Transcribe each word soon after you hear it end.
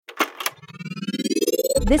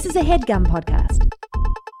This is a HeadGum podcast.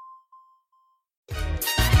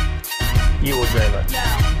 You or Jayla?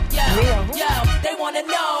 Yo, they wanna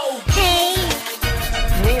know. Hey.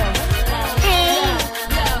 Mia.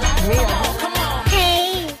 Hey. Mia. Come on.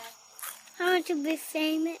 Hey. I want to be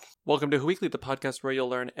famous. Welcome to Who Weekly, the podcast where you'll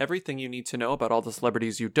learn everything you need to know about all the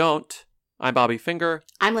celebrities you don't. I'm Bobby Finger,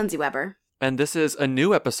 I'm Lindsay Weber. and this is a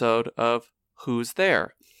new episode of Who's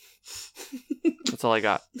There? That's all I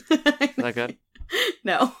got. Is that good?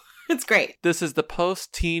 No, it's great. This is the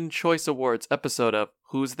Post-Teen Choice Awards episode of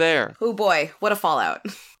Who's There? Oh boy, what a fallout.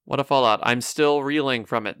 What a fallout. I'm still reeling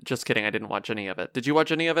from it. Just kidding, I didn't watch any of it. Did you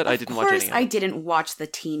watch any of it? I didn't watch any of it. I didn't watch the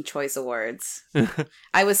Teen Choice Awards.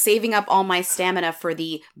 I was saving up all my stamina for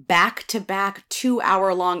the back-to-back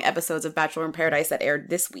 2-hour-long episodes of Bachelor in Paradise that aired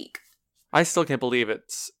this week. I still can't believe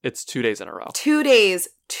it's 2 days in a row. 2 days,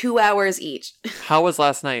 2 hours each. How was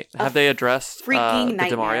last night? Have they addressed freaking the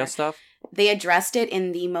nightmare. DeMario stuff? They addressed it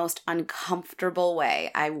in the most uncomfortable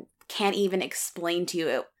way. I can't even explain to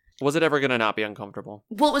you. Was it ever going to not be uncomfortable?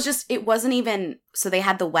 Well, it wasn't even, so they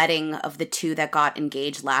had the wedding of the two that got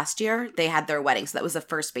engaged last year. They had their wedding. So that was the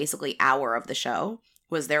first basically hour of the show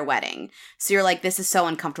was their wedding. So you're like, this is so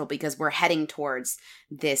uncomfortable because we're heading towards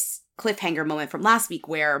this cliffhanger moment from last week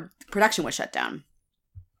where production was shut down.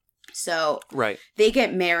 So Right. they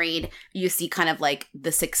get married. You see kind of like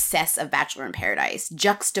the success of Bachelor in Paradise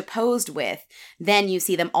juxtaposed with, then you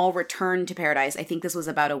see them all return to Paradise. I think this was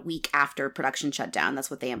about a week after production shut down. That's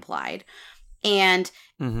what they implied. And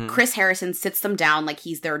Chris Harrison sits them down like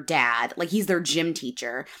he's their dad, like he's their gym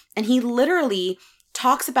teacher. And he literally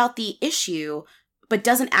talks about the issue, but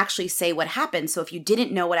doesn't actually say what happened. So if you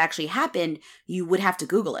didn't know what actually happened, you would have to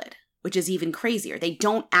Google it, which is even crazier. They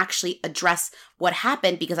don't actually address what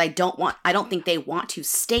happened because I don't think they want to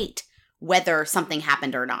state whether something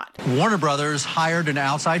happened or not. Warner Brothers hired an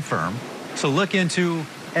outside firm to look into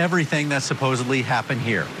everything that supposedly happened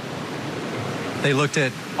here. They looked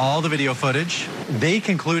at all the video footage. They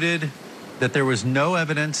concluded that there was no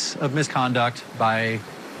evidence of misconduct by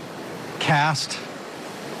cast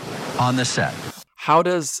on the set. How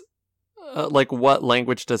does, what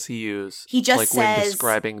language does he use? He just when says,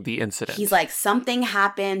 describing the incident. He's like, something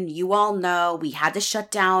happened. You all know we had to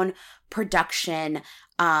shut down production.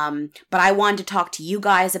 But I wanted to talk to you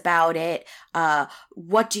guys about it.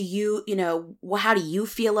 What do you how do you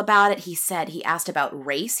feel about it? He asked about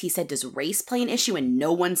race. He said, does race play an issue? And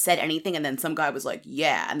no one said anything. And then some guy was like,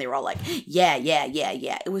 yeah. And they were all like, yeah.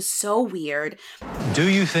 It was so weird. Do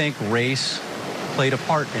you think race played a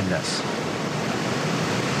part in this?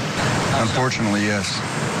 Unfortunately, yes.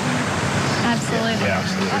 Absolutely. Yeah,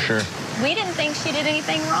 absolutely, for sure. We didn't think she did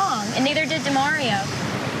anything wrong, and neither did DeMario.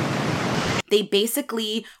 They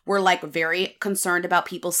basically were like very concerned about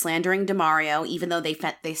people slandering DeMario, even though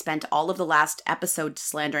they spent all of the last episode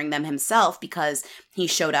slandering them himself because he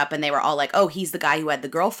showed up and they were all like, oh, he's the guy who had the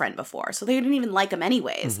girlfriend before. So they didn't even like him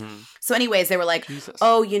anyways. So anyways, they were like, Jesus.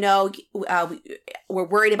 oh, we're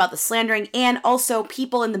worried about the slandering. And also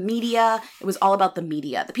people in the media, it was all about the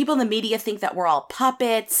media. The people in the media think that we're all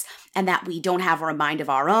puppets and that we don't have a mind of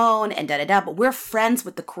our own and da-da-da. But we're friends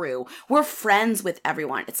with the crew. We're friends with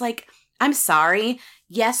everyone. It's like, I'm sorry.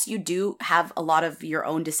 Yes, you do have a lot of your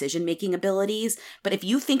own decision-making abilities, but if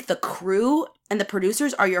you think the crew and the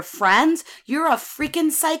producers are your friends, you're a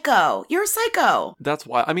freaking psycho. You're a psycho. That's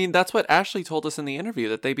why. I mean, that's what Ashley told us in the interview,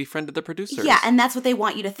 that they befriended the producers. Yeah, and that's what they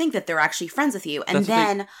want you to think, that they're actually friends with you. And That's what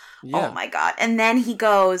then, Yeah. oh my God. And then he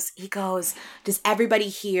goes, does everybody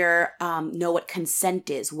here know what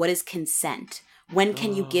consent is? What is consent? When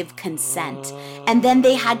can you give consent? And then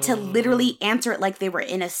they had to literally answer it like they were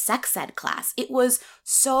in a sex ed class. It was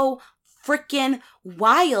so freaking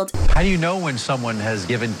wild. How do you know when someone has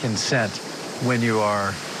given consent when you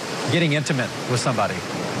are getting intimate with somebody?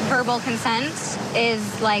 Verbal consent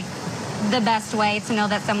is like the best way to know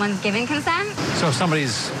that someone's given consent. So if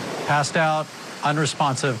somebody's passed out,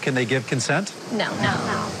 unresponsive, can they give consent? No.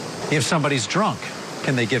 If somebody's drunk,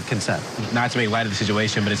 can they give consent? Not to make light of the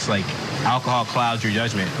situation, but it's like alcohol clouds your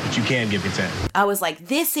judgment, but you can give consent. I was like,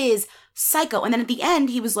 this is psycho. And then at the end,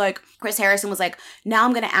 he was like, Chris Harrison was like, now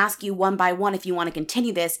I'm going to ask you one by one if you want to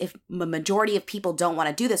continue this. If the majority of people don't want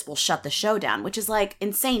to do this, we'll shut the show down, which is like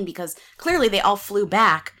insane because clearly they all flew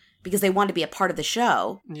back because they wanted to be a part of the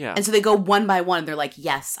show. Yeah. And so they go one by one and they're like,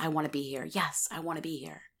 yes, I want to be here. Yes, I want to be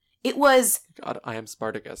here. It was God, I am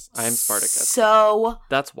Spartacus. so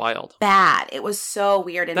That's wild. bad. It was so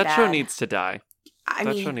weird and That bad. show needs to die.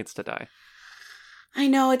 That show needs to die. I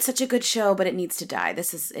know it's such a good show, but it needs to die.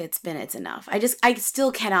 It's enough. I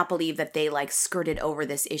still cannot believe that they like skirted over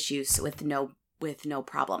this issue with no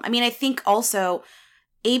problem. I mean, I think also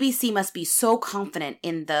ABC must be so confident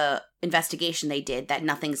in the investigation they did that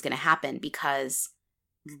nothing's going to happen, because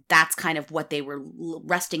that's kind of what they were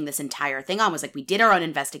resting this entire thing on, was like, we did our own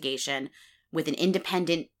investigation with an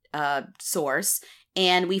independent source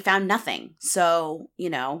and we found nothing. So,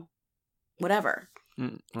 whatever.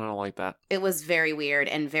 I don't like that. It was very weird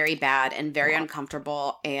and very bad and very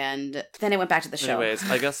uncomfortable. And then it went back to the show. Anyways,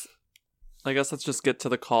 I guess let's just get to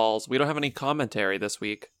the calls. We don't have any commentary this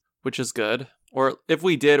week, which is good. Or if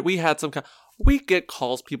we did, we had some. We get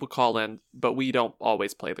calls, people call in, but we don't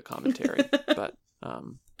always play the commentary. But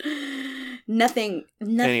nothing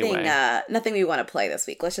Anyway. Nothing we want to play this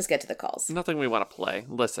week. Let's just get to the calls. nothing we want to play.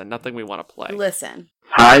 Listen, nothing we want to play. Listen.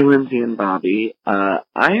 Hi, Lindsay and Bobby. I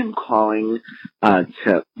am calling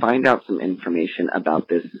to find out some information about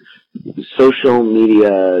this social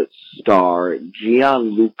media star,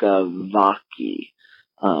 Gianluca Vacchi.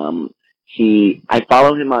 I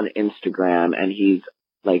follow him on Instagram, and he's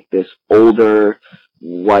like this older,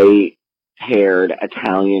 white-haired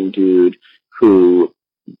Italian dude who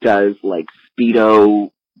does like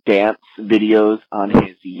Speedo dance videos on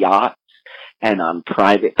his yachts and on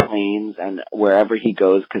private planes and wherever he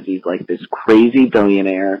goes, because he's like this crazy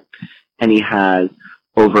billionaire, and he has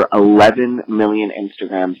over 11 million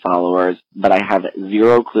Instagram followers, but I have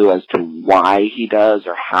zero clue as to why he does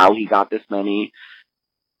or how he got this many.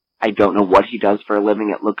 I don't know what he does for a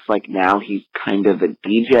living. It looks like now he's kind of a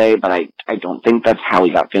DJ, but I don't think that's how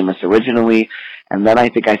he got famous originally. And then I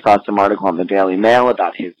think I saw some article on the Daily Mail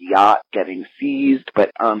about his yacht getting seized,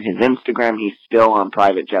 but on his Instagram he's still on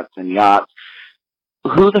private jets and yachts.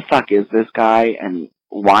 Who the fuck is this guy, and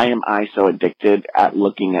why am I so addicted at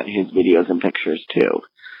looking at his videos and pictures too?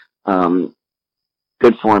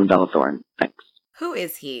 Good for him, Bella Thorne. Thanks. Who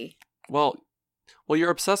is he? Well, you're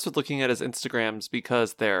obsessed with looking at his Instagrams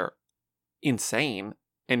because they're insane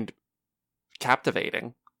and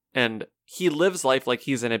captivating. And he lives life like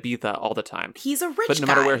he's in Ibiza all the time. He's a rich guy. But no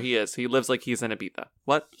matter where he is, he lives like he's in Ibiza.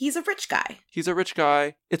 What? He's a rich guy. He's a rich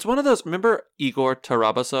guy. It's one of those, remember Igor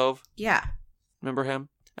Tarabasov? Yeah. Remember him?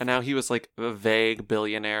 And now he was like a vague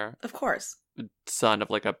billionaire. Of course. Son of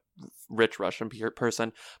like a rich Russian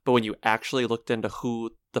person. But when you actually looked into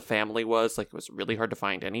who the family was, like it was really hard to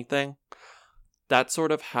find anything. That's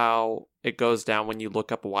sort of how it goes down when you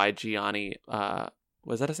look up why Gianni,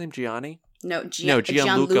 was that his name, Gianni? No,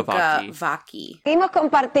 Gianluca Vacchi. Seguimos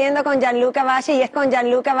compartiendo con Gianluca Vacchi y es con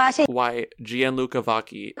Gianluca Vacchi. Why Gianluca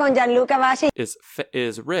Vacchi Con Gianluca Vacchi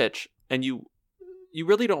is rich, and you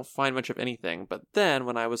really don't find much of anything. But then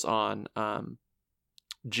when I was on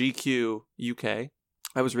GQ UK,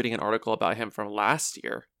 I was reading an article about him from last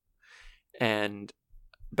year, and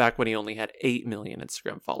back when he only had 8 million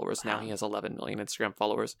Instagram followers. Now he has 11 million Instagram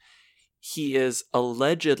followers. He is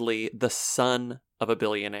allegedly the son of a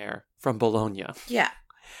billionaire from Bologna. Yeah.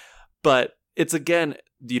 But it's, again,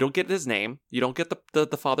 you don't get his name. You don't get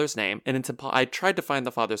the father's name. And I tried to find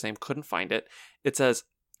the father's name, couldn't find it. It says,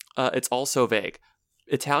 it's also vague.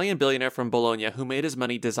 Italian billionaire from Bologna who made his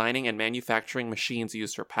money designing and manufacturing machines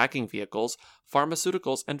used for packing vehicles,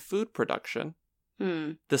 pharmaceuticals, and food production.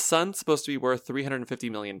 The son's supposed to be worth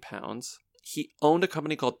 £350 million. He owned a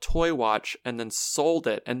company called Toy Watch and then sold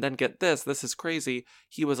it. And then get this is crazy.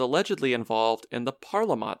 He was allegedly involved in the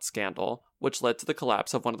Parlomat scandal, which led to the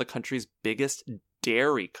collapse of one of the country's biggest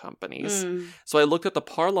dairy companies. So I looked at the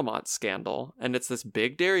Parlomat scandal, and it's this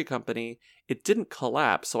big dairy company. It didn't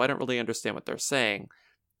collapse, so I don't really understand what they're saying.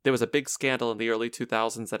 There was a big scandal in the early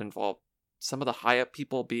 2000s that involved some of the high-up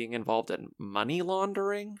people being involved in money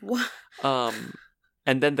laundering. What?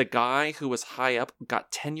 And then the guy who was high up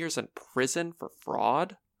got 10 years in prison for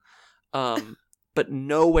fraud. But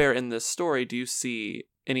nowhere in this story do you see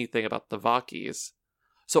anything about the Vacchis.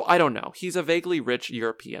 So I don't know. He's a vaguely rich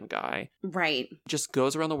European guy. Right. Just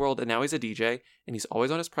goes around the world, and now he's a DJ, and he's always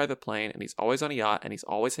on his private plane, and he's always on a yacht, and he's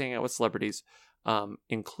always hanging out with celebrities,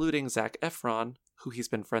 including Zac Efron, who he's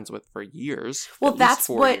been friends with for years. Well, that's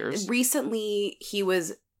what recently,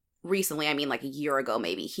 I mean like a year ago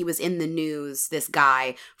maybe, he was in the news, this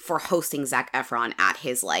guy, for hosting Zac Efron at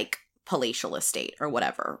his like palatial estate or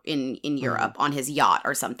whatever in Europe on his yacht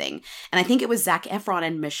or something. And I think it was Zac Efron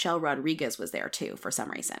and Michelle Rodriguez was there too for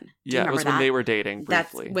some reason. Do you remember it was when they were dating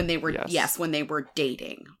briefly. That's when they were, yes, when they were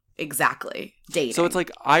dating. Exactly. Dating. So it's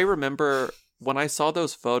like, I remember when I saw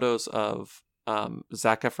those photos of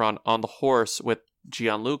Zac Efron on the horse with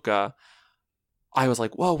Gianluca, I was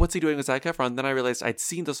like, whoa, what's he doing with Zac Efron? Then I realized I'd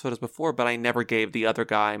seen those photos before, but I never gave the other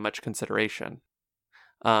guy much consideration.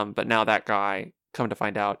 But now that guy, come to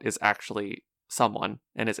find out, is actually someone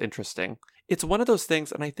and is interesting. It's one of those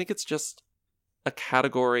things, and I think it's just a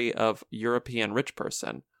category of European rich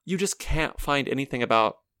person. You just can't find anything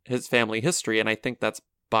about his family history, and I think that's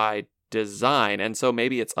by design. And so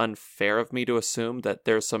maybe it's unfair of me to assume that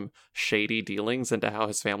there's some shady dealings into how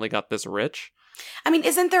his family got this rich. I mean,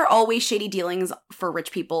 isn't there always shady dealings for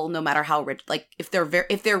rich people, no matter how rich? Like, if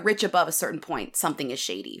they're rich above a certain point, something is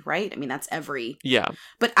shady, right? I mean, that's every... Yeah.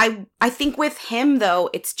 But I think with him, though,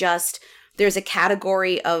 it's just there's a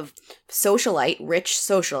category of socialite, rich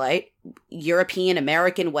socialite, European,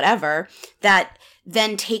 American, whatever, that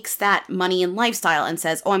then takes that money and lifestyle and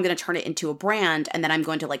says, oh, I'm going to turn it into a brand, and then I'm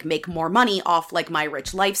going to like make more money off like my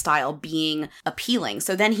rich lifestyle being appealing.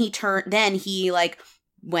 So then he like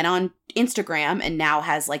went on Instagram and now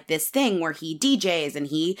has like this thing where he DJs and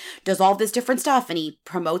he does all this different stuff and he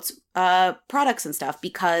promotes products and stuff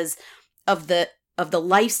because of the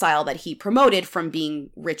lifestyle that he promoted from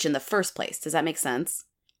being rich in the first place. Does that make sense?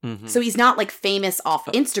 Mm-hmm. So he's not like famous off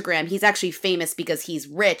Instagram. He's actually famous because he's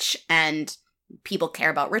rich and people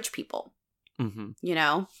care about rich people. Mm-hmm. You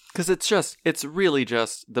know? Because it's really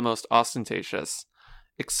just the most ostentatious,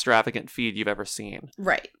 extravagant feed you've ever seen.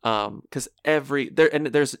 Right. Because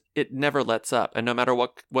it never lets up. And no matter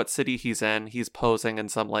what city he's in, he's posing in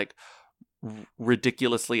some like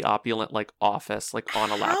ridiculously opulent like office, like on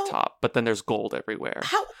a laptop, but then there's gold everywhere.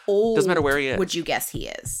 How old doesn't matter where he is would you guess he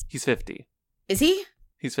is? He's 50. Is he?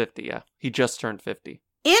 He's 50. Yeah, he just turned 50.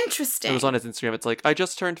 Interesting. It was on his Instagram. It's like, I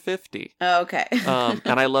just turned 50. Oh, okay.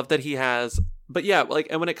 And I love that he has, but yeah, like,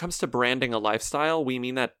 and when it comes to branding a lifestyle, we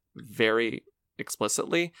mean that very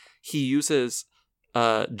explicitly. He uses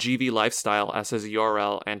GV lifestyle as his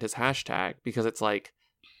URL and his hashtag because it's like,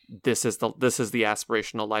 this is the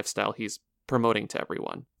aspirational lifestyle he's promoting to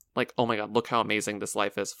everyone. Like, oh my god, look how amazing this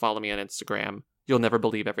life is. Follow me on Instagram. You'll never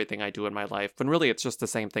believe everything I do in my life. When really it's just the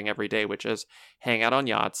same thing every day, which is hang out on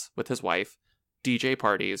yachts with his wife, DJ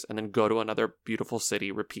parties, and then go to another beautiful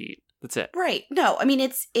city, repeat. That's it. Right. No, I mean,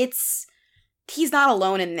 it's he's not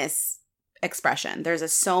alone in this expression.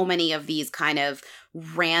 There's so many of these kind of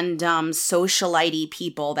random socialite-y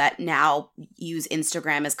people that now use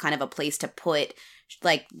Instagram as kind of a place to put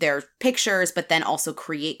like their pictures, but then also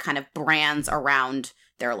create kind of brands around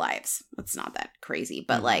their lives. It's not that crazy,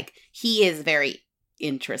 but like he is very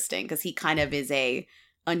interesting because he kind of is a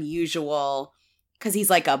unusual, because he's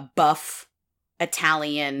like a buff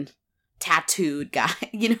Italian tattooed guy,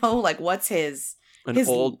 you know, like what's his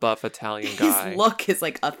old buff Italian guy. His look is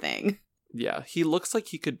like a thing. Yeah, he looks like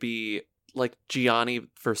he could be like Gianni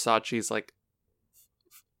Versace's like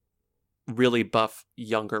really buff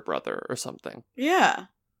younger brother or something. Yeah,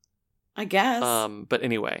 I guess. But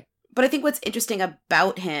anyway. But I think what's interesting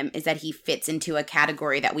about him is that he fits into a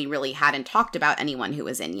category that we really hadn't talked about anyone who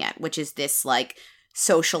was in yet, which is this like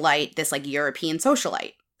socialite, this like European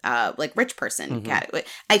socialite, like rich person category.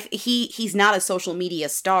 He's not a social media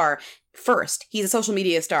star first. He's a social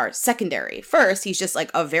media star secondary. First, he's just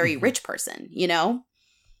like a very rich person, you know?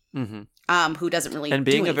 Who doesn't really and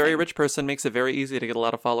being do a very rich person makes it very easy to get a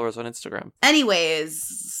lot of followers on Instagram.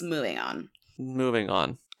 Anyways, moving on.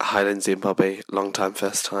 Hi, Lindsay and Bobby. Long time,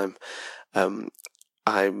 first time.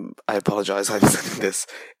 I apologise. I'm sending this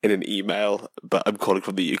in an email, but I'm calling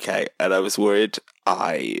from the UK, and I was worried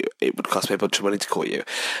it would cost me a bunch of money to call you.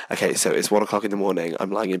 Okay, so it's 1 o'clock in the morning.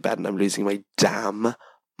 I'm lying in bed and I'm losing my damn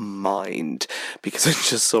mind because I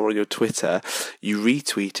just saw on your Twitter you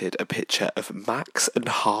retweeted a picture of Max and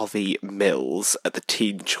Harvey Mills at the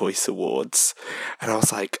Teen Choice Awards, and I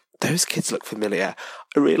was like, those kids look familiar.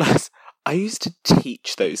 I realised I used to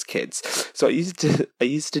teach those kids. So I used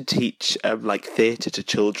to teach like theatre to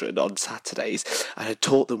children on Saturdays, and I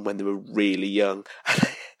taught them when they were really young. And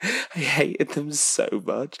I hated them so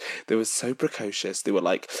much. They were so precocious. They were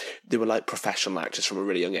like professional actors from a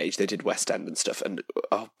really young age. They did West End and stuff, and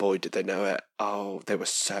oh boy, did they know it. Oh, they were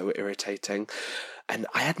so irritating. And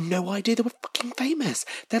I had no idea they were fucking famous.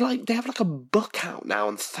 They have like a book out now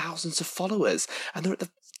and thousands of followers, and they're at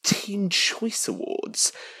the Teen Choice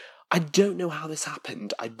Awards. I don't know how this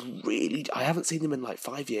happened. I haven't seen them in like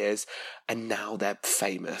 5 years, and now they're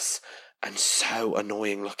famous and so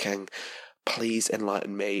annoying looking. Please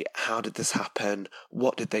enlighten me. How did this happen?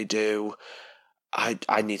 What did they do? I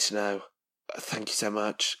need to know. Thank you so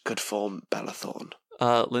much. Good form, Bella Thorne.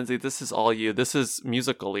 Lindsay, this is all you. This is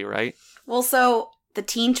Musical.ly, right? Well, so the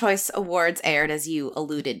Teen Choice Awards aired, as you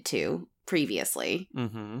alluded to previously.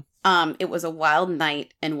 It was a wild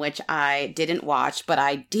night in which I didn't watch, but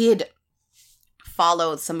I did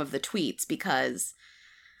follow some of the tweets because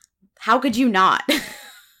how could you not?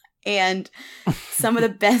 And some of the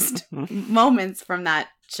best moments from that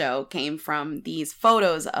show came from these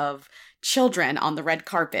photos of children on the red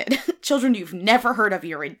carpet. Children you've never heard of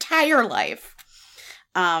your entire life.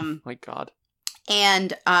 My God.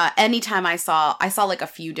 And anytime I saw like a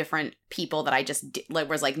few different people that I just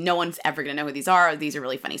was like, no one's ever gonna know who these are. These are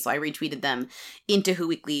really funny. So I retweeted them into Who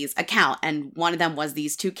Weekly's account, and one of them was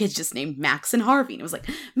these two kids just named Max and Harvey. And it was like,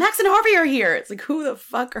 Max and Harvey are here. It's like, who the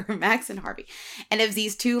fuck are Max and Harvey? And it was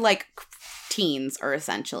these two like teens, or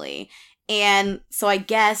essentially. And so I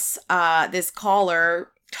guess this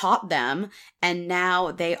caller taught them, and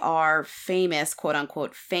now they are famous, quote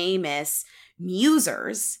unquote, famous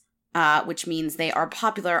musers. Which means they are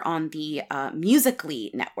popular on the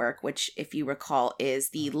Musical.ly network, which, if you recall,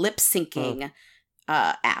 is the lip syncing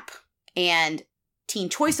app. And Teen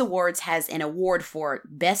Choice Awards has an award for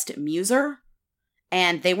Best Muser,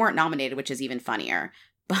 and they weren't nominated, which is even funnier.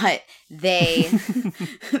 But they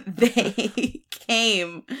they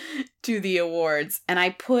came to the awards, and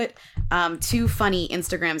I put two funny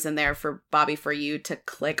Instagrams in there for Bobby for you to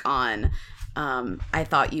click on. I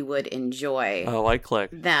thought you would enjoy. Oh, I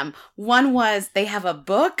clicked them. One was they have a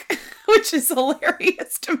book, which is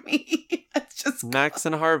hilarious to me. It's just Max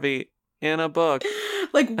and Harvey in a book.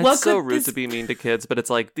 Like, what? It's so rude to be mean to kids, but it's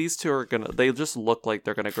like these two are they just look like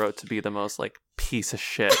they're gonna grow up to be the most like piece of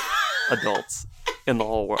shit adults in the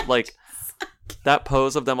whole world. Like that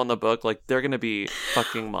pose of them on the book, like they're gonna be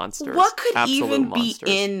fucking monsters. What could Absolute even monsters.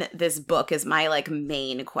 be in this book is my like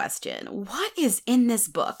main question. What is in this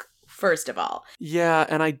book? First of all. Yeah,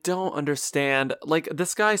 and I don't understand. Like,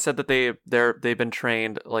 this guy said that they've been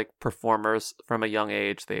trained like performers from a young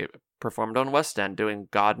age. They performed on West End doing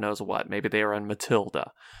God knows what. Maybe they were in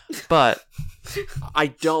Matilda. But I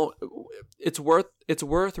don't it's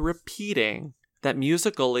worth repeating that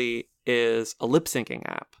Musical.ly is a lip syncing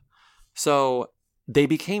app. So they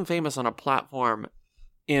became famous on a platform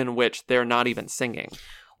in which they're not even singing.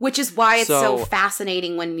 Which is why it's so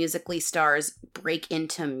fascinating when Musical.ly stars break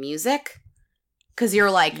into music. Because you're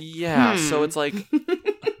like, yeah, so it's like,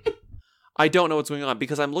 I don't know what's going on.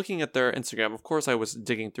 Because I'm looking at their Instagram. Of course, I was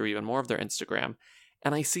digging through even more of their Instagram.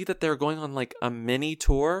 And I see that they're going on like a mini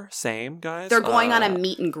tour. Same, guys? They're going on a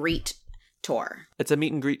meet and greet tour. It's a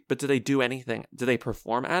meet and greet, but do they do anything? Do they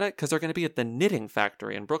perform at it? Because they're going to be at the Knitting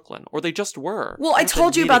Factory in Brooklyn. Or they just were. Well, I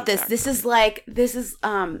told you about this. This is like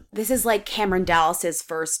Cameron Dallas's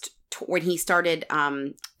first tour when he started.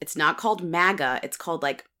 It's not called MAGA. It's called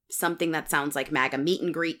like something that sounds like MAGA. Meet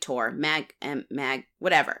and greet tour.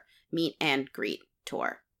 Whatever. Meet and greet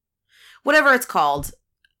tour. Whatever it's called.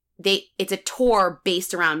 It's a tour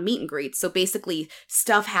based around meet and greets. So basically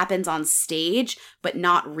stuff happens on stage, but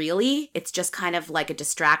not really. It's just kind of like a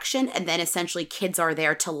distraction. And then essentially kids are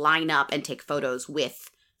there to line up and take photos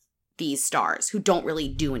with these stars who don't really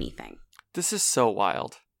do anything. This is so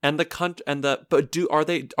wild. And are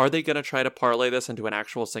they going to try to parlay this into an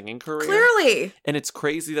actual singing career? Clearly. And it's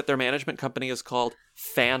crazy that their management company is called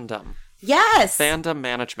Fandom. Yes. Fandom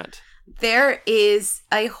Management. There is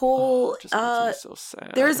a whole so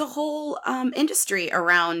sad. There's a whole industry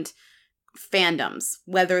around fandoms,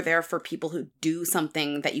 whether they're for people who do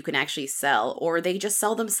something that you can actually sell or they just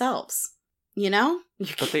sell themselves. You know?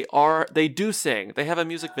 But they do sing. They have a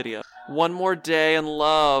music video. One More Day in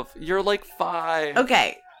Love. You're like 5.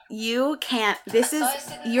 Okay. You can't.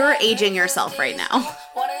 You're aging yourself right now.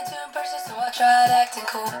 Wanted to impress you, so I tried acting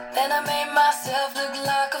cool. Then I made myself look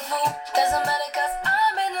like a fool. Doesn't matter, 'cause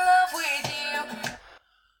I'm in love with you.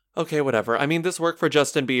 Okay, whatever. I mean, this worked for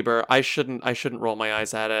Justin Bieber. I shouldn't roll my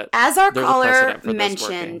eyes at it. As our caller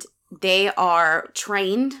mentioned, they are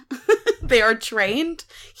trained. They are trained.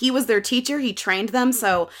 He was their teacher. He trained them.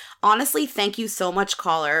 So honestly, thank you so much,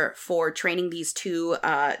 caller, for training these two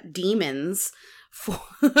demons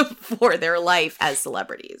for their life as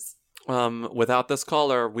celebrities. Without this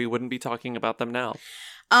caller, we wouldn't be talking about them now.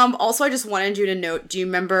 Also, I just wanted you to note, do you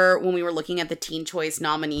remember when we were looking at the Teen Choice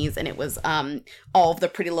nominees and it was all of the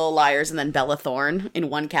Pretty Little Liars and then Bella Thorne in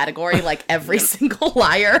one category, like every single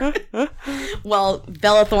liar? Well,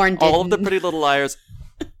 Bella Thorne did all of the Pretty Little Liars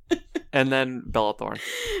and then Bella Thorne.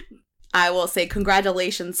 I will say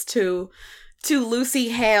congratulations to Lucy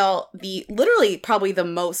Hale, literally probably the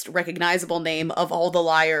most recognizable name of all the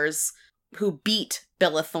liars, who beat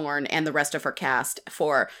Bella Thorne and the rest of her cast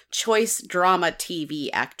for Choice Drama TV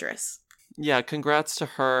Actress. Yeah, congrats to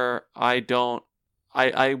her.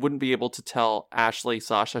 I wouldn't be able to tell Ashley,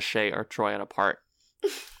 Sasha, Shay, or Troyan apart.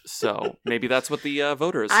 So maybe that's what the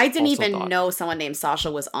voters I didn't also even thought. know someone named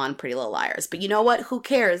Sasha was on Pretty Little Liars. But you know what? Who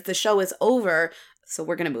cares? The show is over, so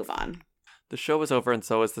we're going to move on. The show is over, and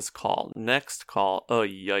so is this call. Next call. Oh,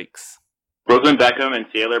 yikes. Brooklyn Beckham and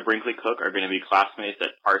Taylor Brinkley Cook are going to be classmates at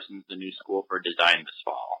Parsons, the new school for design this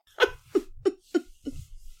fall.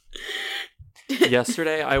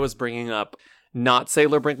 Yesterday, I was bringing up Not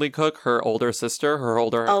Sailor Brinkley Cook, her older sister, her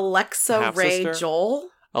older Alexa Ray half-sister. Joel.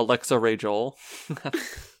 Alexa Ray Joel.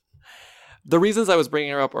 The reasons I was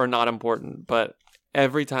bringing her up are not important, but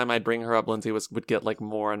every time I'd bring her up, Lindsay would get like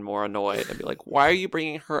more and more annoyed and be like, "Why are you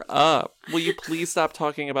bringing her up? Will you please stop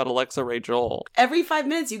talking about Alexa Ray Joel?" Every 5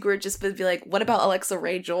 minutes, you would just be like, "What about Alexa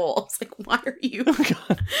Ray Joel?" I was like, "Why are you?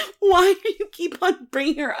 Why do you keep on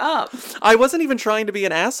bringing her up?" I wasn't even trying to be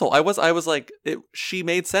an asshole. I was like, she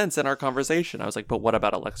made sense in our conversation. I was like, "But what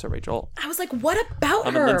about Alexa Ray Joel?" I was like, "What about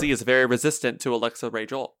And her?" Lindsay is very resistant to Alexa Ray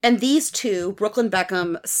Joel. And these two, Brooklyn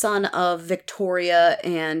Beckham, son of Victoria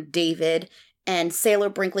and David, and Sailor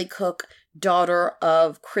Brinkley Cook, daughter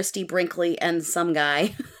of Christy Brinkley and some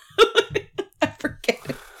guy. I forget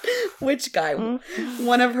which guy.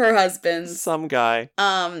 One of her husbands. Some guy.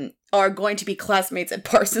 Are going to be classmates at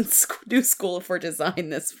Parsons New School for Design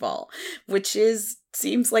this fall, which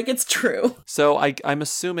seems like it's true. So I'm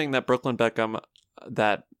assuming that Brooklyn Beckham,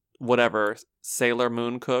 that whatever, Sailor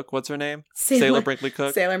Moon Cook, what's her name? Sailor Brinkley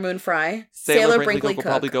Cook? Sailor Moon Fry. Sailor Brinkley Cook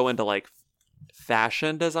will probably go into like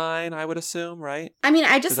fashion design, I would assume, right? I mean,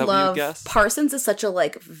 I just Is that what you'd love guess? Parsons is such a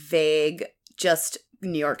like vague, just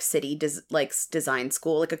New York City design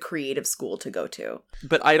school, like a creative school to go to.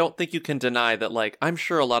 But I don't think you can deny that, like, I'm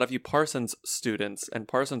sure a lot of you Parsons students and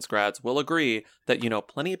Parsons grads will agree that, you know,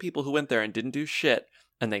 plenty of people who went there and didn't do shit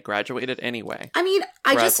and they graduated anyway. I mean,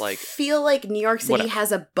 I Whereas, just like, feel like New York City whatever.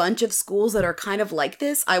 has a bunch of schools that are kind of like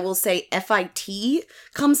this. I will say FIT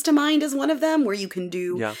comes to mind as one of them, where you can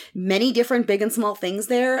do many different big and small things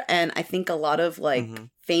there. And I think a lot of like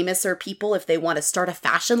famouser people, if they want to start a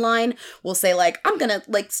fashion line, will say like, I'm going to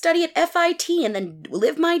like study at FIT and then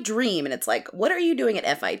live my dream. And it's like, what are you doing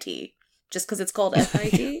at FIT? Just because it's called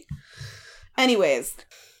FIT? Anyways.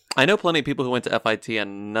 I know plenty of people who went to FIT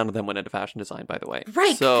and none of them went into fashion design, by the way.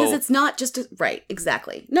 Right, So, because it's not just right,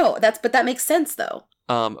 exactly. No, but that makes sense though.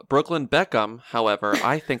 Brooklyn Beckham, however,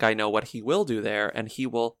 I think I know what he will do there, and he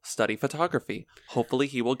will study photography. Hopefully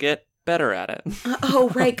he will get better at it.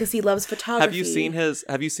 Oh, right, because he loves photography. Have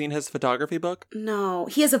you seen his photography book? No.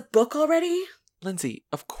 He has a book already? Lindsay,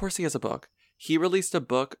 of course he has a book. He released a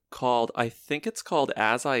book called, I think it's called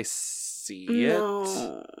As I See It.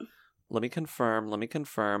 No. Let me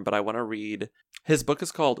confirm, but I want to read. His book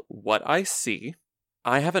is called What I See.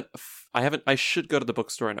 I should go to the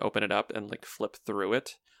bookstore and open it up and like flip through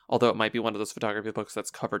it. Although it might be one of those photography books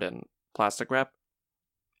that's covered in plastic wrap.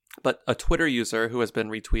 But a Twitter user who has been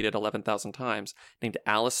retweeted 11,000 times named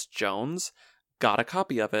Alice Jones got a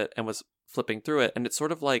copy of it and was flipping through it. And it's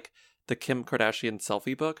sort of like the Kim Kardashian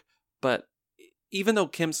selfie book. But even though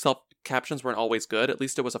Kim's captions weren't always good, at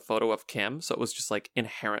least it was a photo of Kim. So it was just like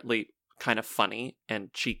inherently kind of funny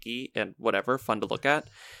and cheeky and whatever, fun to look at.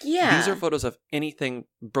 Yeah. These are photos of anything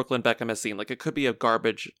Brooklyn Beckham has seen. Like, it could be a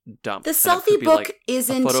garbage dump. The and it selfie could be, book like,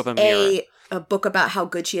 isn't a photo of a mirror. a book about how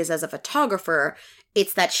good she is as a photographer.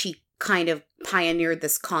 It's that she kind of pioneered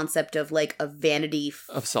this concept of like a vanity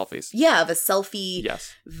of selfies. Yeah, of a selfie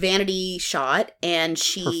Yes. vanity shot, and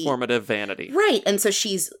she Performative vanity. Right, and so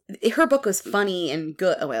her book was funny and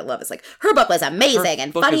good. Oh, I love it. It's like her book was amazing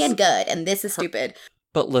and funny and good, and this is stupid.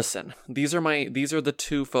 But listen, these are the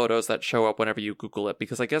two photos that show up whenever you Google it,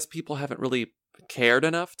 because I guess people haven't really cared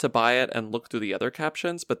enough to buy it and look through the other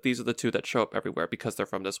captions, but these are the two that show up everywhere because they're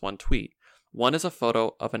from this one tweet. One is a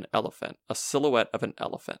photo of an elephant, a silhouette of an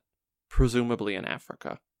elephant, presumably in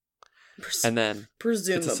Africa. And then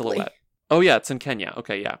presumably. It's a silhouette. Oh yeah, it's in Kenya.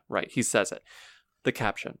 Okay, yeah, right. He says it. The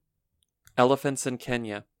caption: Elephants in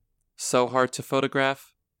Kenya. So hard to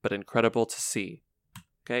photograph, but incredible to see.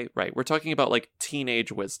 Okay, right. We're talking about like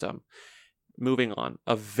teenage wisdom. Moving on.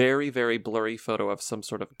 A very, very blurry photo of some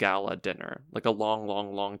sort of gala dinner. Like a long,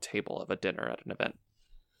 long, long table of a dinner at an event.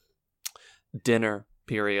 Dinner,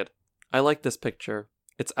 period. I like this picture.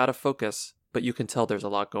 It's out of focus, but you can tell there's a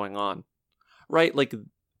lot going on. Right? Like,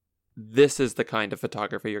 this is the kind of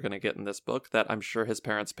photography you're going to get in this book that I'm sure his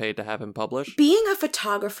parents paid to have him publish. Being a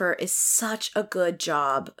photographer is such a good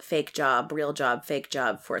job, fake job, real job, fake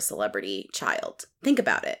job for a celebrity child. Think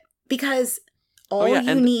about it. Because all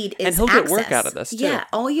you need is and he'll access. get work out of this, too. Yeah,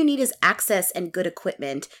 all you need is access and good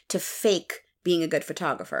equipment to fake being a good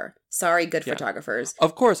photographer. Sorry, good photographers.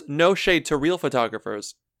 Of course, no shade to real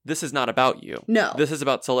photographers. This is not about you. No. This is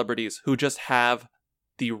about celebrities who just have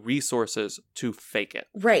the resources to fake it.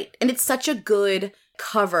 Right. And it's such a good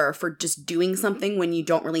cover for just doing something when you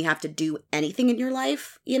don't really have to do anything in your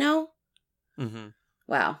life, you know? Mm-hmm.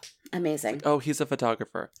 Wow. Amazing. Oh, he's a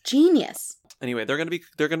photographer. Genius. Anyway, they're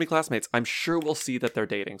gonna be classmates. I'm sure we'll see that they're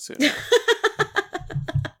dating soon.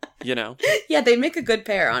 You know? Yeah, they make a good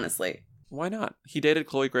pair, honestly. Why not? He dated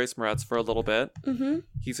Chloe Grace Moretz for a little bit. Mm-hmm.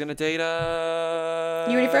 He's gonna date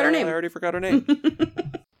You already forgot her name. I already forgot her name.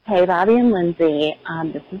 Hey, Bobby and Lindsay.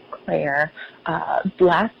 This is Claire.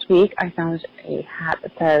 Last week, I found a hat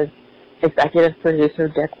that says executive producer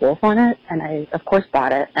Dick Wolf on it, and I, of course,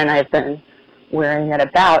 bought it, and I've been wearing it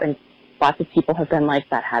about, and lots of people have been like,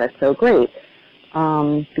 that hat is so great,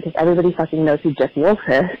 because everybody fucking knows who Dick Wolf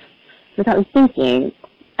is. So I was thinking,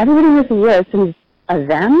 everybody knows who he is, so he's a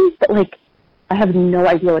them, but, like, I have no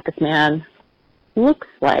idea what this man looks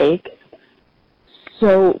like.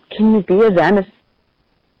 So can you be a them if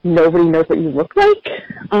nobody knows what you look like?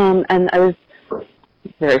 And I was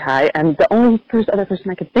very high, and the only other person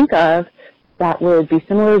I could think of that would be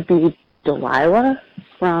similar would be Delilah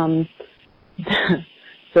from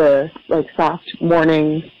the like soft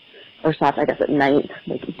morning, or soft, I guess, at night,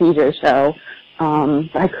 like DJ show.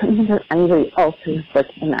 But I couldn't think of anybody else who's like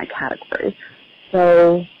in that category.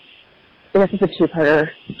 So I guess it's a two-parter.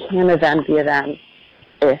 Can a them be a them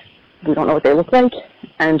if we don't know what they look like?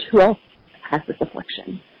 And who else has this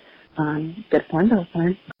affliction? Good porn, though,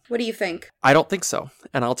 porn. What do you think? I don't think so,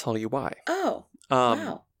 and I'll tell you why. Oh,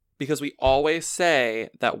 wow. Because we always say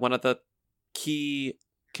that one of the key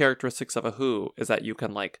characteristics of a Who is that you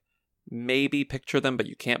can like maybe picture them, but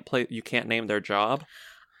you can't name their job.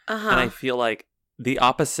 Uh-huh. And I feel like the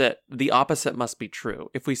opposite must be true.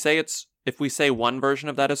 If we say one version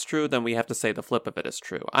of that is true, then we have to say the flip of it is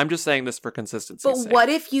true. I'm just saying this for consistency's sake. What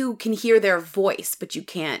if you can hear their voice, but you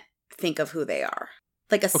can't think of who they are?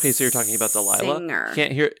 Like okay, so you're talking about Delilah. Singer.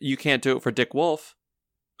 You can't do it for Dick Wolf.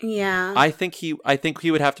 Yeah. I think he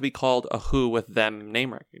would have to be called a Who with them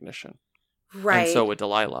name recognition. Right. And so would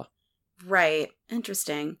Delilah. Right.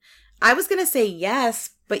 Interesting. I was gonna say yes,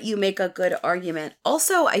 but you make a good argument.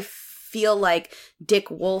 Also, I feel like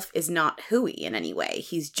Dick Wolf is not hooey in any way.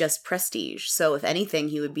 He's just prestige. So if anything,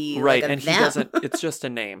 he would be right, like a and them. he doesn't. It's just a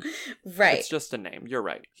name. Right. It's just a name. You're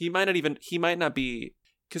right. He might not be,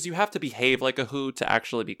 because you have to behave like a Who to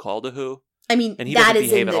actually be called a Who. I mean, and he that doesn't is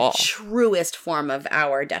behave in at the all. truest form of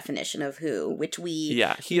our definition of Who, which we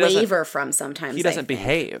he waver from sometimes. He doesn't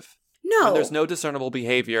behave. No. When there's no discernible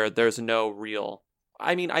behavior, there's no real.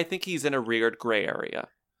 I mean, I think he's in a weird gray area.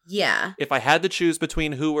 Yeah. If I had to choose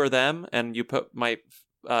between Who or them, and you put my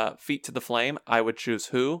feet to the flame, I would choose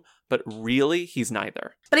Who. But really, he's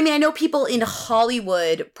neither. But I mean, I know people in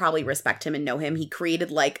Hollywood probably respect him and know him. He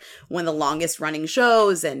created like one of the longest running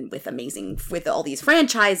shows and with all these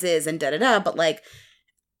franchises and da-da-da. But like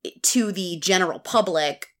to the general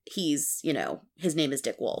public, he's, his name is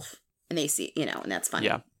Dick Wolf. And they see, and that's funny.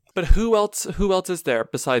 Yeah. But who else is there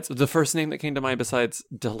besides the first name that came to mind besides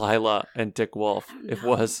Delilah and Dick Wolf? It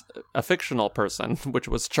was a fictional person, which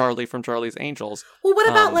was Charlie from Charlie's Angels. Well, what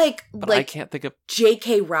about but I can't think of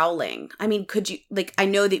J.K. Rowling. I mean, could you I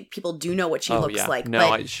know that people do know what she looks like. No,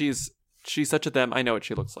 but she's such a them. I know what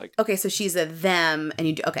she looks like. Okay, so she's a them, and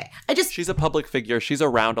you do okay. She's a public figure. She's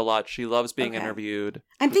around a lot. She loves being interviewed.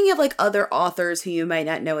 I'm thinking of like other authors who you might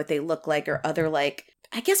not know what they look like, or other like.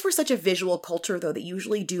 I guess we're such a visual culture, though, that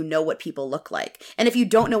usually do know what people look like. And if you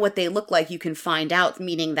don't know what they look like, you can find out,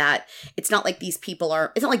 meaning that it's not like these people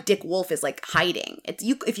are... It's not like Dick Wolf is, like, hiding.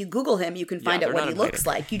 If you Google him, you can find out what he looks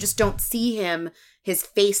like. You just don't see his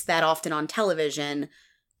face that often on television,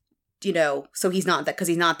 so he's not that... Because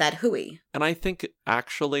he's not that hooey. And I think,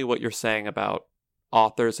 actually, what you're saying about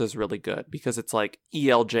authors is really good, because it's like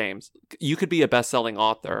E.L. James. You could be a best-selling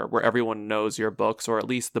author where everyone knows your books, or at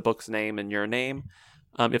least the book's name and your name,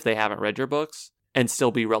 if they haven't read your books, and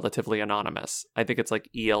still be relatively anonymous. I think it's like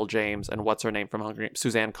E.L. James and what's her name from Hunger Games?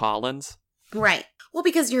 Suzanne Collins. Right. Well,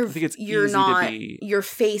 because your face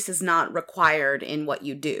is not required in what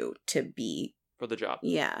you do to be... For the job.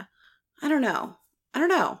 Yeah. I don't know.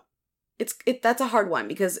 That's a hard one,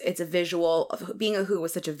 because it's a visual... Being a Who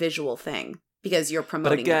is such a visual thing, because you're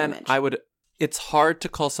promoting your image. It's hard to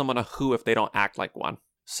call someone a Who if they don't act like one.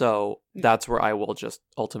 So that's where I will just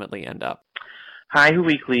ultimately end up. Hi, Who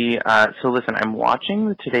Weekly. So listen, I'm watching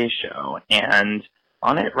the Today Show, and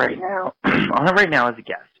on it right now as a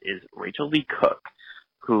guest is Rachel Lee Cook,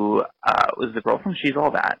 who was the girl from She's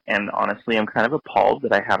All That. And honestly, I'm kind of appalled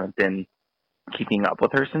that I haven't been keeping up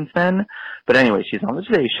with her since then. But anyway, she's on the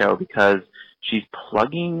Today Show because she's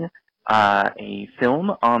plugging a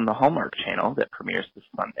film on the Hallmark Channel that premieres this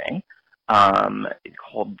Monday. It's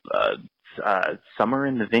called Summer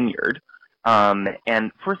in the Vineyard.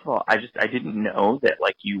 And first of all, I didn't know that,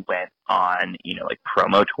 like, you went on, like,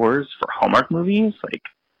 promo tours for Hallmark movies. Like,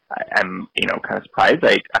 I'm, kind of surprised.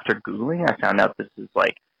 After Googling, I found out this is,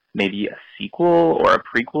 like, maybe a sequel or a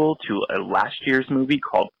prequel to a last year's movie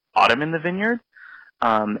called Autumn in the Vineyard.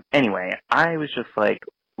 Anyway, I was just like,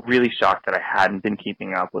 really shocked that I hadn't been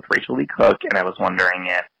keeping up with Rachel Lee Cook, and I was wondering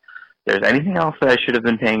if there's anything else that I should have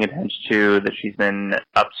been paying attention to that she's been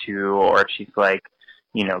up to, or if she's like,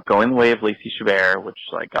 you know, going the way of Lacey Chabert, which,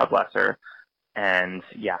 like, God bless her. And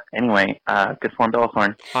yeah, anyway, good form, Bella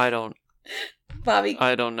Thorne. Bobby,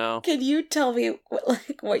 I don't know. Can you tell me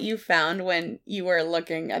what you found when you were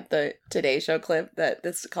looking at the Today Show clip that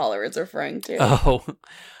this caller is referring to? Oh,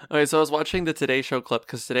 okay. So I was watching the Today Show clip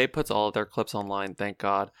because Today puts all of their clips online. Thank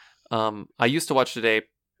God. I used to watch Today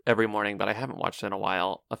every morning, but I haven't watched it in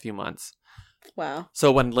a few months. Wow.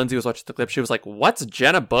 So when Lindsay was watching the clip, she was like, "What's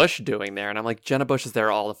Jenna Bush doing there?" And I'm like, "Jenna Bush is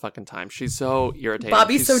there all the fucking time. She's so irritating."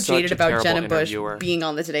 Bobby's She's so jaded about Jenna Bush interviewer. being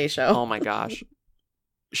on the Today Show. Oh my gosh.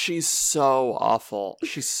 She's so awful.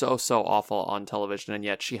 She's so awful on television, and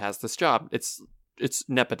yet she has this job. It's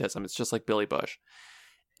nepotism. It's just like Billy Bush.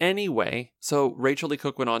 Anyway, so Rachel Lee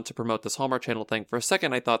Cook went on to promote this Hallmark Channel thing. For a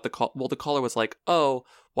second, I thought the caller was like, "Oh,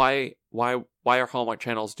 why are Hallmark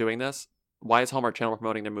channels doing this? Why is Hallmark Channel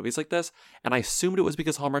promoting their movies like this?" And I assumed it was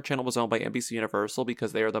because Hallmark Channel was owned by NBC Universal,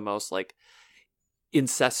 because they are the most like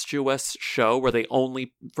incestuous show where they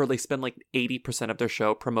spend like 80% of their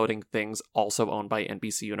show promoting things also owned by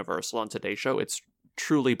NBC Universal on Today Show. It's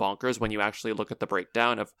truly bonkers when you actually look at the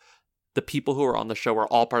breakdown of the people who are on the show are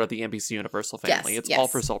all part of the NBC Universal family. It's all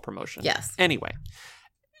for self-promotion. Yes. Anyway,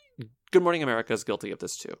 Good Morning America is guilty of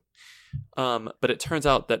this too. But it turns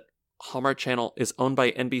out that Hallmark Channel is owned by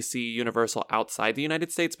NBC Universal outside the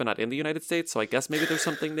United States, but not in the United States. So I guess maybe there's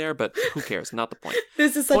something there, but who cares? Not the point.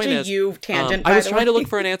 This is such a you tangent. I was trying to look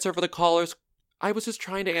for an answer for the callers. I was just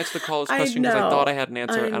trying to answer the caller's question because I thought I had an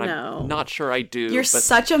answer, and I'm not sure I do. You're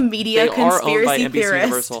such a media conspiracy theorist. They are owned by NBC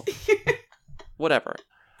theorist. Universal. Whatever.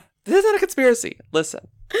 This is not a conspiracy. Listen.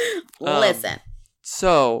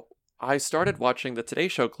 So I started watching the Today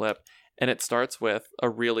Show clip, and it starts with a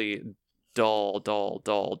really dull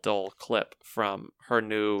clip from her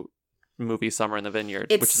new movie Summer in the Vineyard,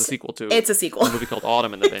 which is a sequel to a movie called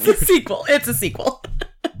Autumn in the Vineyard. It's a sequel.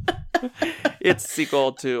 It's a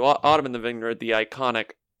sequel to Autumn in the Vineyard, the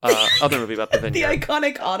iconic other movie about the vineyard. The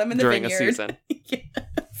iconic Autumn in the during Vineyard. A season. Yeah,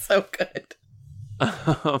 so good.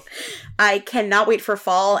 I cannot wait for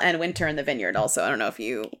fall and winter in the vineyard also. I don't know if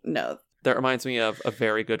you know. That reminds me of a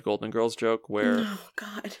very good Golden Girls joke where Oh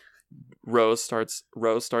God. Rose starts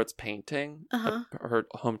painting her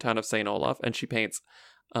hometown of St. Olaf, and she paints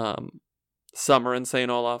summer in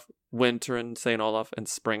St. Olaf, winter in St. Olaf, and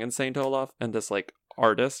spring in St. Olaf. And this like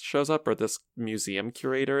artist shows up, or this museum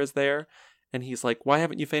curator is there, and he's like, "Why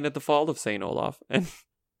haven't you painted the fall of St. Olaf?"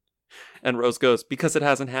 And Rose goes, "Because it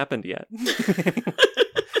hasn't happened yet."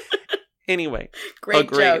 Anyway, a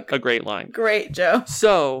great line. Great joke.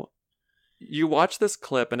 So you watch this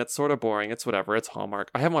clip and it's sort of boring. It's whatever. It's Hallmark.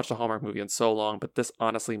 I haven't watched a Hallmark movie in so long, but this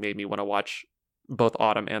honestly made me want to watch both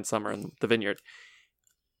Autumn and Summer in the Vineyard.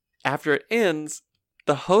 After it ends,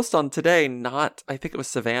 the host on Today, I think it was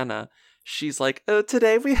Savannah, she's like, "Oh,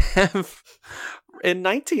 today we have, in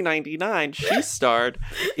 1999, she starred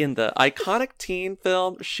in the iconic teen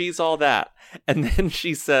film She's All That." And then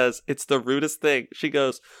she says, it's the rudest thing. She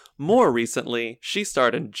goes, "More recently, she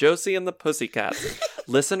starred in Josie and the Pussycats."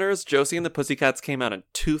 Listeners, Josie and the Pussycats came out in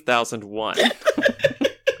 2001.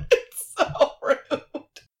 So rude.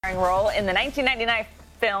 Role in the 1999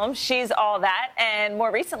 film She's All That, and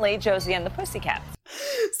more recently, Josie and the Pussycats.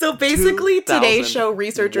 So basically, Today Show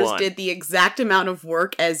researchers did the exact amount of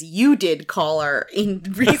work as you did, caller, in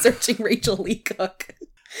researching Rachel Lee Cook.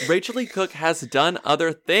 Rachel Lee Cook has done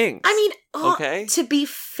other things. I mean, okay. To be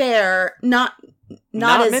fair, not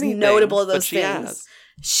as many notable things, of those but she things. has.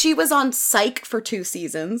 She was on Psych for 2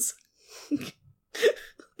 seasons.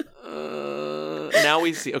 Now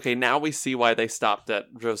we see why they stopped at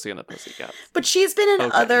Josie and the Pussycats. But she's been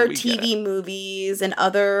in other TV movies and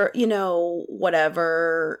other,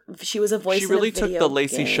 whatever. She was a voice. She really in a video took the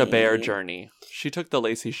Lacey game. Chabert journey. She took the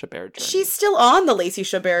Lacey Chabert journey. She's still on the Lacey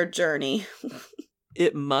Chabert journey.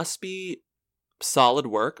 It must be solid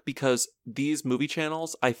work because these movie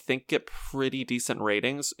channels, I think, get pretty decent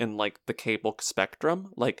ratings in like the cable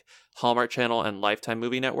spectrum, like Hallmark Channel and Lifetime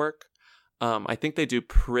Movie Network. I think they do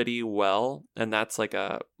pretty well, and that's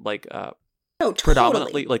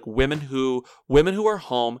predominantly like women who are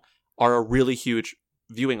home are a really huge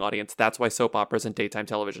viewing audience. That's why soap operas and daytime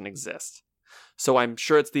television exist. So I'm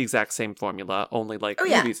sure it's the exact same formula, only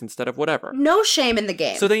movies instead of whatever. No shame in the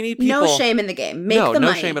game. So they need people. No shame in the game. Make the money.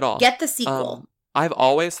 No shame at all. Get the sequel. I've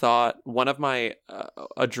always thought one of my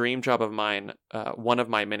a dream job of mine. One of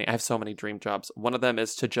my many. I have so many dream jobs. One of them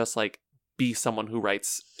is to just like be someone who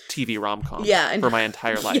writes TV rom-coms Yeah, for my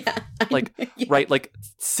entire life. Write like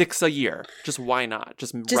 6 a year. Just why not?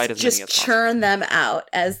 Just write as many as possible. Just churn them out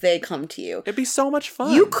as they come to you. It'd be so much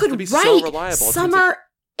fun. You could It'd be write so reliable. Summer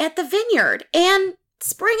at the Vineyard and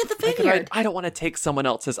Spring at the Vineyard. I don't want to take someone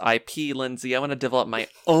else's IP, Lindsay. I want to develop my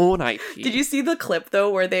own IP. Did you see the clip though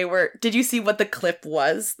where did you see what the clip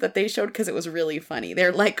was that they showed? Because it was really funny.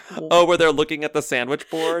 They're like, oh, where they're looking at the sandwich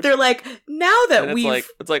board? They're like, now that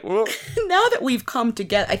it's like whoa. Now that we've come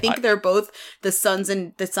together, I think they're both the son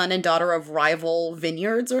and daughter of rival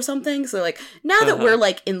vineyards or something. So like, now that we're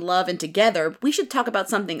like in love and together, we should talk about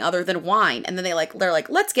something other than wine. And then they're like,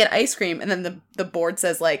 let's get ice cream. And then the board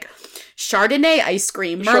says like, Chardonnay ice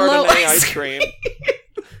cream, Merlot Chardonnay ice cream.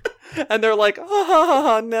 And they're like,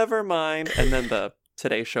 oh, never mind. And then the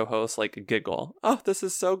Today Show hosts like giggle. Oh, this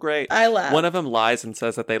is so great. I laughed. One of them lies and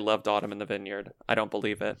says that they loved Autumn in the Vineyard. I don't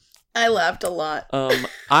believe it. I laughed a lot.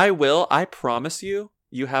 I promise you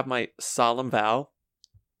have my solemn vow.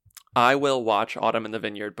 I will watch Autumn in the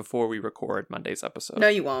Vineyard before we record Monday's episode. No,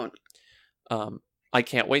 you won't. I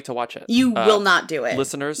can't wait to watch it. You will not do it.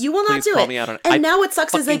 Listeners, you will not please do call it. Me out on it. And now what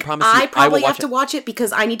sucks is like, I probably have to watch it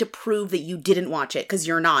because I need to prove that you didn't watch it because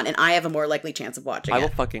you're not, and I have a more likely chance of watching it. I will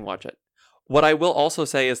fucking watch it. What I will also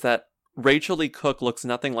say is that Rachel Lee Cook looks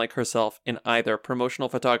nothing like herself in either promotional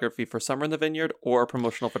photography for Summer in the Vineyard or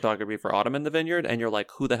promotional photography for Autumn in the Vineyard, and you're like,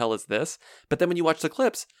 who the hell is this? But then when you watch the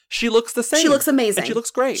clips, she looks the same. She looks amazing. And she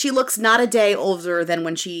looks great. She looks not a day older than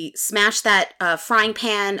when she smashed that frying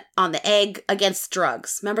pan on the egg against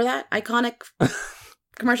drugs. Remember that iconic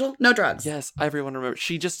commercial? No drugs. Yes, everyone remembers.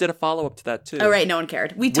 She just did a follow-up to that, too. Oh, right. No one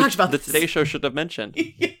cared. We talked about the this. Today Show should have mentioned.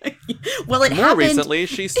 Well, it More happened. recently,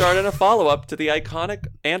 she started a follow-up to the iconic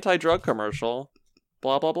anti-drug commercial,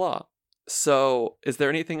 blah, blah, blah. So, is there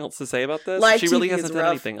anything else to say about this? Live She really TV is hasn't done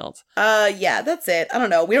rough. anything else. Yeah, that's it. I don't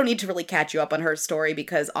know. We don't need to really catch you up on her story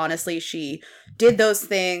because honestly, she did those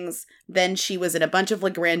things. Then she was in a bunch of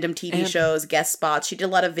like random TV shows, guest spots. She did a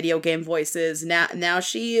lot of video game voices. Now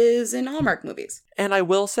she is in Hallmark movies. And I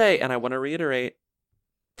will say, and I want to reiterate,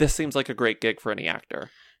 this seems like a great gig for any actor.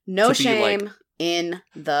 No shame in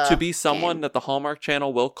the to be someone that the Hallmark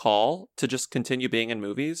Channel will call to just continue being in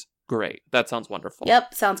movies. Great. That sounds wonderful.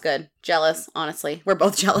 Yep, sounds good. Jealous, honestly. We're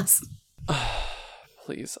both jealous.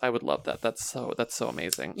 Please, I would love that. That's so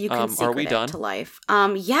amazing. You can secret are we done? to life.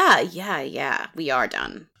 Yeah. We are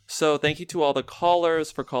done. So thank you to all the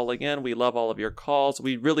callers for calling in. We love all of your calls.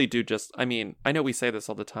 We really do I know we say this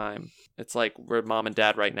all the time. It's like we're mom and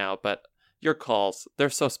dad right now, but your calls, they're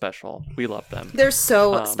so special. We love them. They're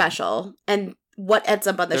so special. And what ends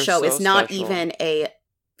up on the show is not even a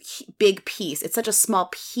big piece. It's such a small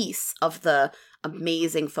piece of the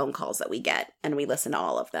amazing phone calls that we get, and we listen to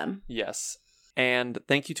all of them. Yes. And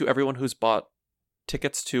thank you to everyone who's bought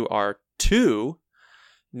tickets to our 2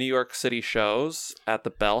 New York City shows at the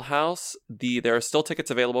Bell House. There are still tickets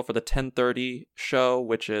available for the 10:30 show,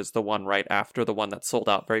 which is the one right after the one that sold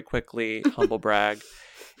out very quickly. Humble brag.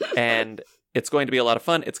 And it's going to be a lot of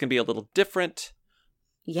fun. It's going to be a little different.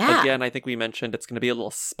 Yeah. Again, I think we mentioned it's going to be a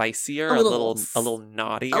little spicier, a little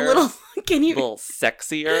naughtier, a little. Can you? A little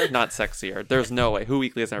sexier, not sexier. There's no way. Who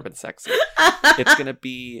Weekly has never been sexy. It's going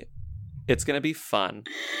to be fun.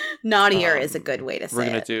 Naughtier is a good way to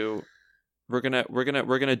say it. We're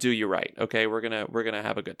gonna do you right. Okay, we're gonna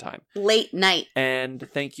have a good time. Late night. And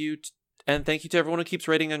thank you to everyone who keeps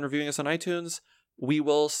rating and reviewing us on iTunes. We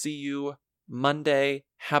will see you Monday.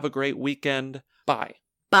 Have a great weekend. Bye.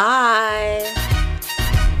 Bye.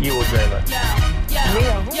 You will dream it. Yo,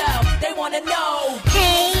 they wanna know.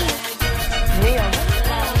 Hey. Hey.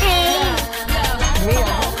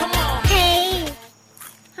 Come on. Hey.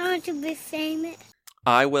 I want to be famous.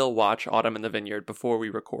 I will watch Autumn in the Vineyard before we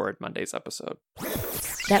record Monday's episode.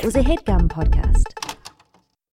 That was a HeadGum podcast.